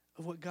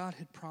of what God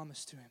had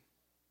promised to him.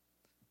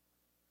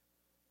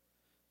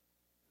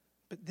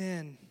 But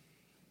then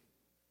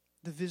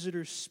the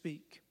visitors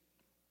speak.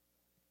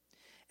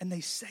 And they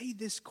say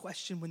this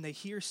question when they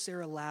hear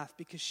Sarah laugh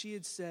because she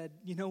had said,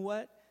 you know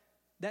what?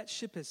 That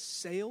ship has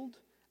sailed.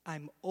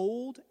 I'm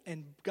old.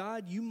 And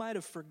God, you might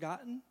have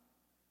forgotten.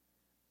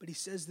 But he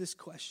says this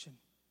question.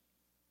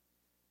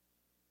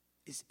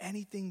 Is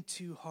anything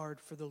too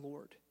hard for the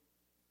Lord?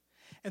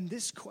 And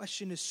this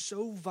question is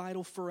so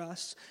vital for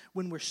us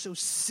when we're so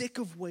sick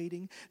of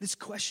waiting. This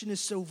question is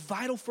so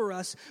vital for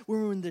us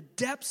when we're in the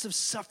depths of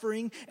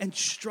suffering and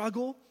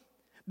struggle.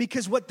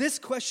 Because what this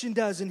question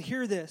does, and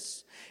hear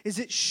this, is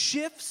it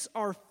shifts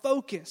our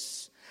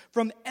focus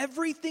from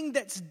everything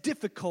that's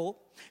difficult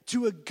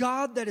to a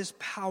God that is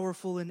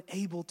powerful and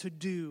able to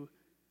do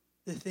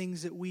the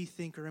things that we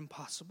think are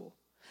impossible.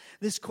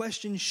 This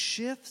question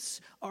shifts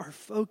our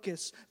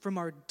focus from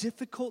our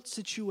difficult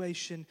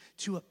situation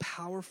to a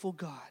powerful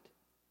God.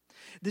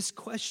 This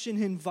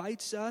question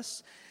invites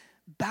us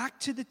back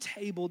to the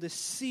table to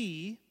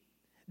see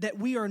that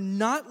we are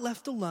not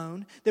left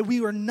alone, that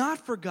we are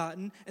not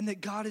forgotten, and that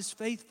God is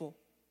faithful.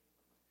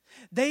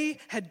 They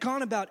had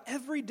gone about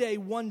every day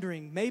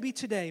wondering, maybe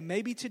today,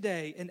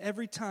 and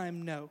every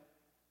time, no.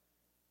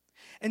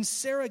 And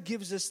Sarah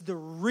gives us the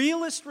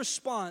realest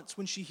response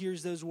when she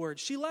hears those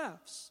words. She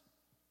laughs.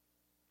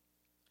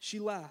 She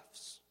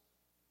laughs.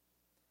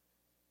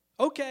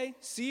 Okay,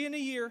 see you in a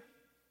year.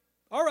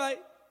 All right.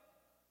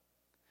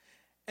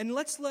 And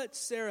let's let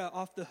Sarah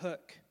off the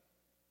hook.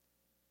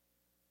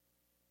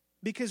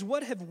 Because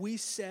what have we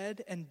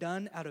said and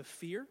done out of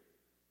fear?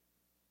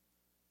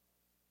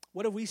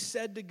 What have we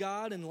said to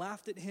God and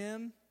laughed at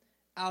him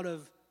out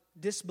of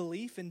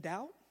disbelief and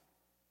doubt?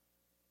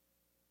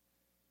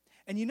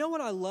 And you know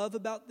what I love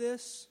about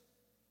this?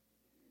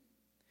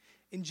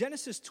 In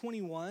Genesis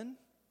 21,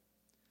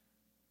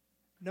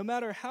 no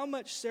matter how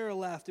much Sarah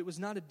laughed, it was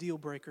not a deal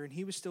breaker, and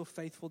he was still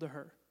faithful to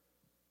her.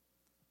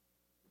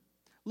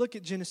 Look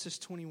at Genesis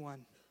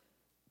 21.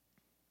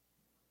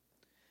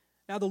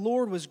 Now the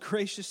Lord was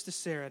gracious to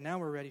Sarah. Now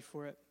we're ready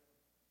for it.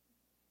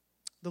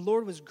 The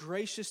Lord was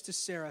gracious to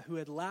Sarah, who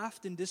had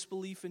laughed in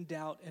disbelief and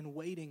doubt and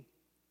waiting,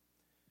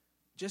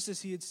 just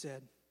as he had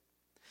said.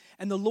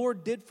 And the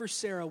Lord did for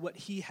Sarah what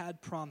he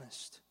had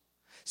promised.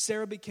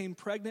 Sarah became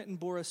pregnant and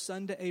bore a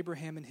son to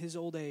Abraham in his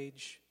old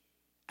age,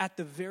 at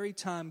the very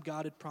time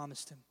God had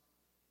promised him.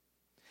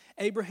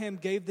 Abraham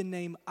gave the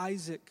name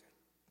Isaac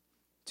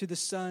to the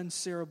son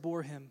Sarah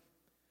bore him.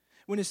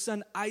 When his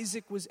son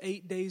Isaac was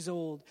 8 days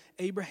old,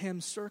 Abraham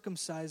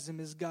circumcised him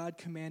as God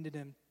commanded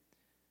him.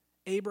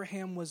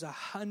 Abraham was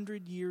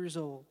 100 years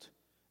old,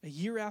 a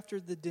year after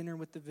the dinner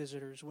with the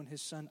visitors, when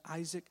his son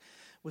Isaac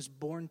was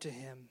born to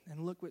him.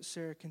 And look what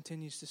Sarah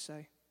continues to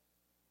say.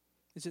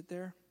 Is it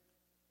there?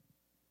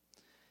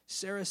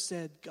 Sarah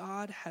said,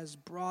 God has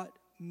brought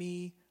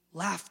me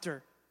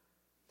laughter,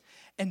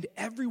 and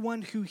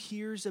everyone who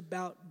hears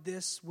about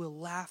this will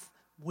laugh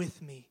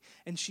with me.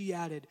 And she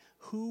added,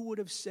 who would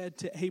have said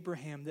to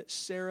Abraham that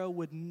Sarah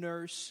would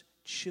nurse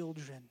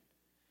children?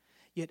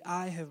 Yet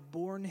I have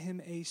borne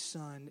him a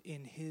son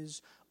in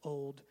his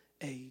old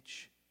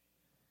age.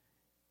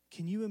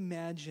 Can you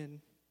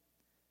imagine,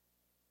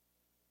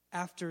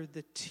 after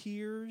the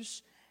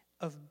tears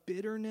of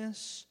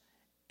bitterness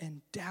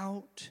and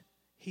doubt,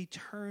 he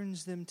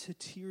turns them to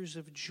tears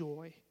of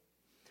joy.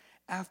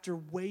 After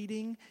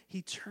waiting,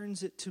 he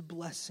turns it to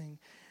blessing.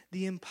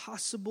 The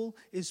impossible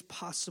is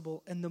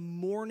possible. And the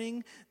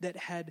mourning that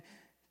had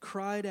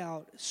cried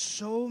out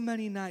so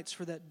many nights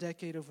for that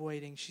decade of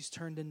waiting, she's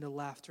turned into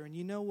laughter. And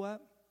you know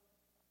what?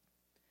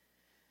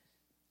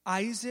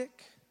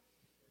 Isaac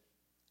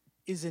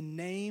is a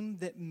name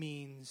that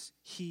means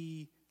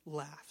he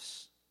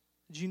laughs.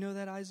 Did you know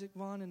that, Isaac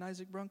Vaughn and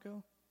Isaac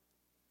Brunco?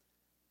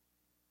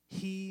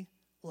 He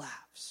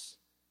laughs.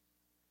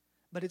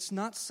 But it's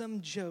not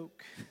some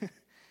joke.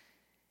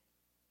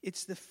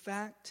 It's the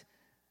fact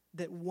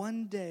that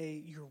one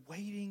day your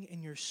waiting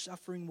and your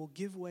suffering will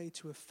give way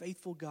to a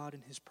faithful God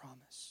and his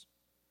promise.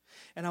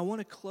 And I want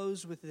to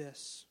close with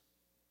this.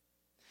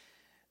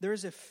 There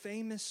is a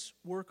famous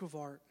work of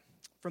art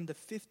from the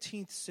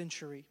 15th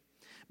century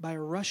by a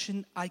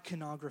Russian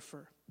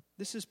iconographer.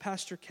 This is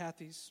Pastor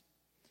Kathy's.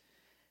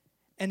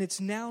 And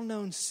it's now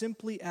known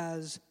simply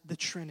as the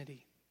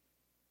Trinity.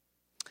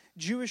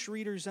 Jewish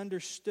readers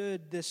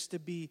understood this to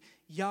be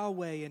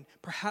Yahweh and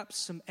perhaps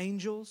some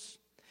angels.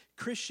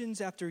 Christians,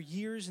 after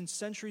years and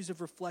centuries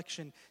of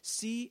reflection,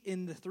 see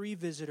in the three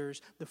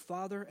visitors the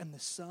Father and the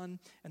Son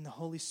and the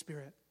Holy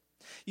Spirit.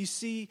 You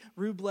see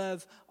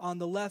Rublev on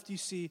the left, you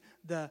see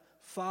the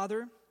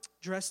Father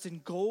dressed in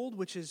gold,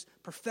 which is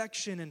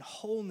perfection and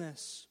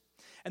wholeness.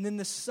 And then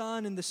the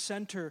Son in the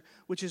center,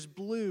 which is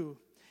blue.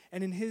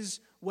 And in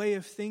his way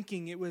of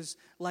thinking, it was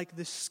like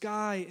the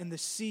sky and the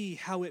sea,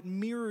 how it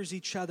mirrors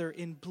each other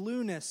in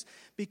blueness,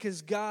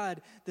 because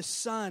God, the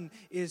Son,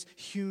 is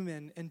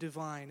human and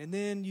divine. And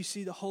then you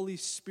see the Holy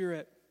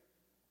Spirit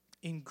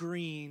in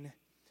green,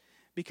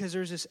 because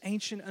there's this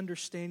ancient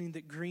understanding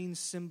that green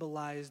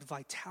symbolized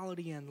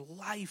vitality and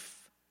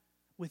life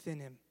within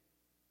him.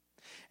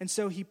 And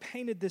so he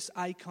painted this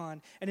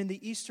icon. And in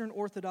the Eastern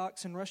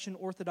Orthodox and Russian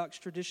Orthodox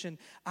tradition,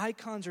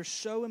 icons are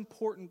so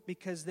important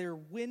because they're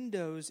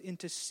windows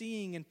into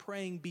seeing and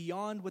praying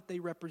beyond what they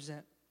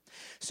represent.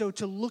 So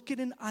to look at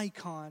an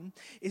icon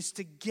is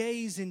to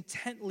gaze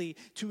intently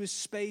to a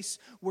space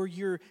where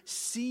you're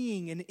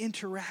seeing and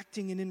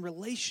interacting and in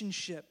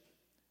relationship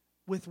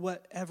with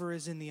whatever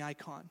is in the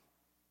icon.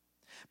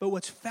 But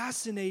what's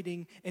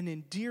fascinating and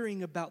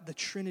endearing about the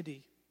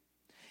Trinity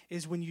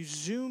is when you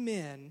zoom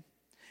in,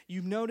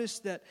 you notice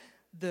that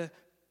the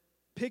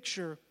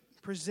picture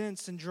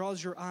presents and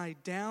draws your eye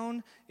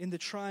down in the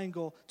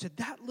triangle to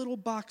that little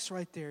box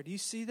right there. Do you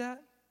see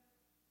that?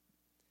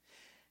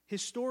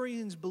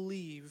 Historians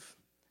believe,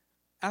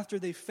 after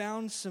they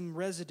found some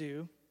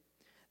residue,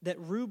 that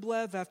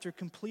Rublev, after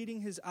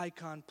completing his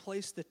icon,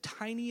 placed the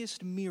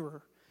tiniest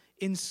mirror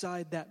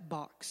inside that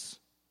box.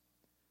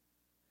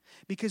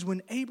 Because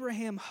when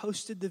Abraham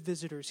hosted the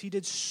visitors, he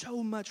did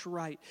so much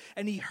right,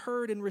 and he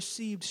heard and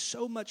received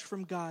so much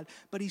from God,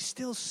 but he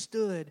still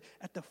stood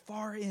at the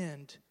far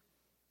end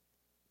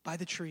by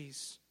the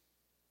trees.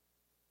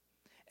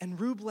 And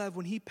Rublev,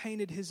 when he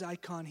painted his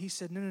icon, he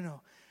said,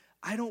 no,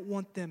 I don't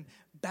want them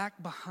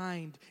back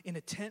behind in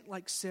a tent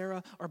like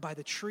Sarah or by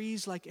the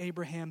trees like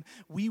Abraham.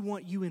 We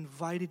want you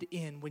invited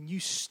in. When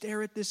you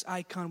stare at this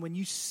icon, when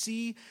you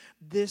see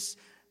this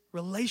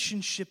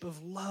relationship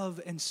of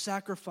love and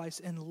sacrifice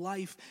and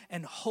life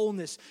and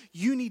wholeness,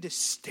 you need to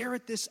stare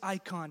at this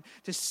icon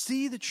to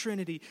see the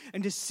Trinity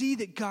and to see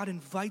that God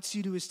invites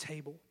you to his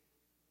table.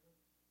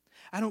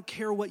 I don't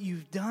care what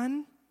you've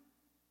done.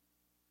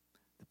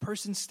 The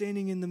person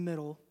standing in the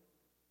middle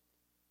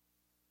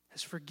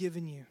has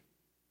forgiven you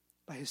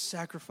by his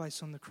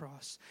sacrifice on the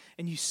cross.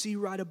 And you see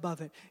right above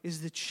it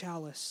is the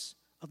chalice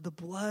of the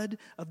blood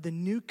of the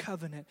new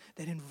covenant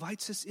that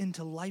invites us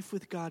into life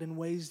with God in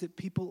ways that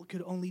people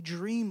could only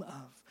dream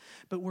of.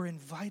 But we're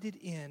invited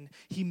in.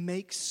 He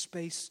makes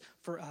space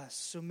for us.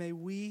 So may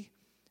we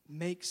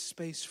make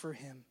space for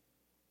him.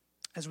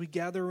 As we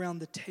gather around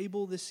the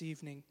table this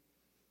evening,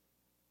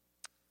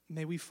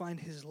 may we find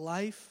his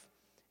life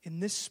in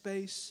this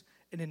space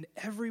and in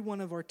every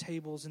one of our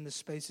tables in the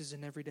spaces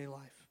in everyday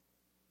life.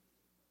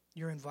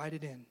 You're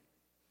invited in.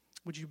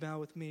 Would you bow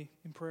with me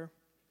in prayer?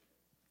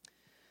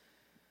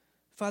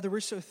 Father, we're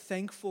so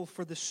thankful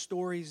for the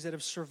stories that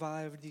have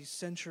survived these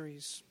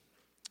centuries,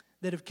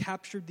 that have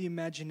captured the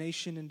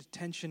imagination and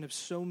attention of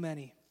so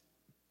many.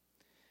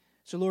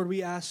 So, Lord,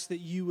 we ask that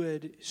you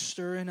would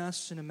stir in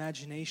us an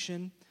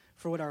imagination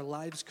for what our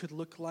lives could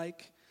look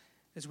like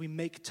as we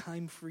make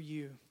time for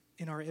you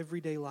in our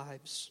everyday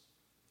lives.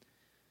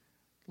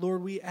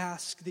 Lord, we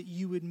ask that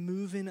you would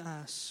move in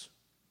us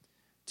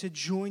to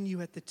join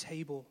you at the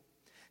table,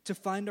 to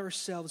find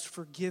ourselves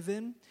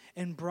forgiven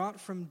and brought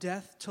from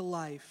death to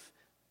life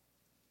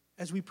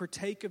as we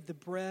partake of the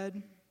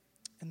bread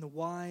and the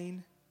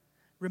wine,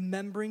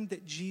 remembering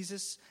that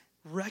Jesus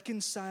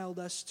reconciled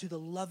us to the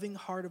loving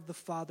heart of the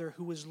Father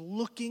who was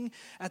looking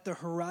at the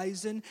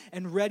horizon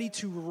and ready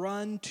to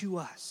run to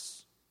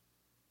us.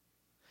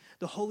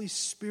 The Holy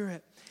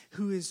Spirit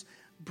who is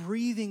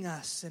breathing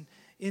us and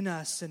in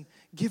us and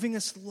giving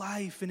us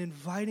life and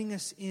inviting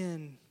us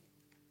in.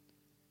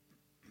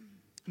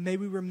 May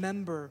we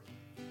remember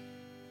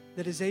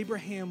that as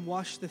Abraham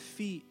washed the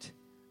feet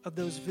of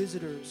those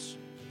visitors,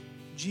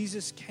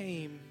 Jesus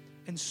came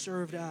and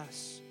served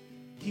us.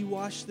 He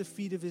washed the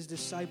feet of his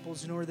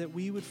disciples in order that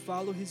we would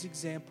follow his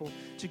example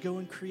to go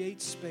and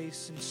create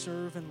space and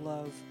serve and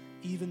love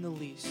even the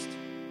least.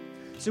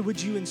 So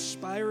would you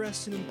inspire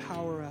us and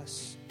empower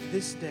us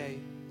this day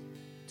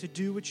to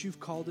do what you've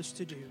called us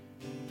to do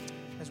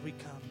as we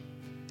come.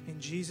 In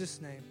Jesus'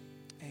 name,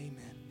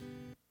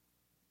 amen.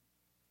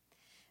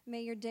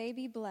 May your day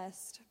be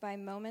blessed by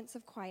moments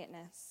of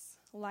quietness,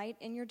 light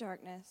in your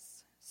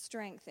darkness,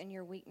 strength in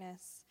your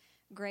weakness,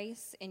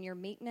 grace in your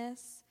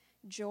meekness,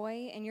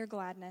 joy in your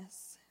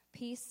gladness,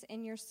 peace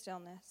in your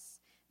stillness.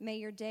 May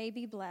your day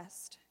be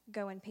blessed.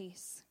 Go in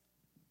peace.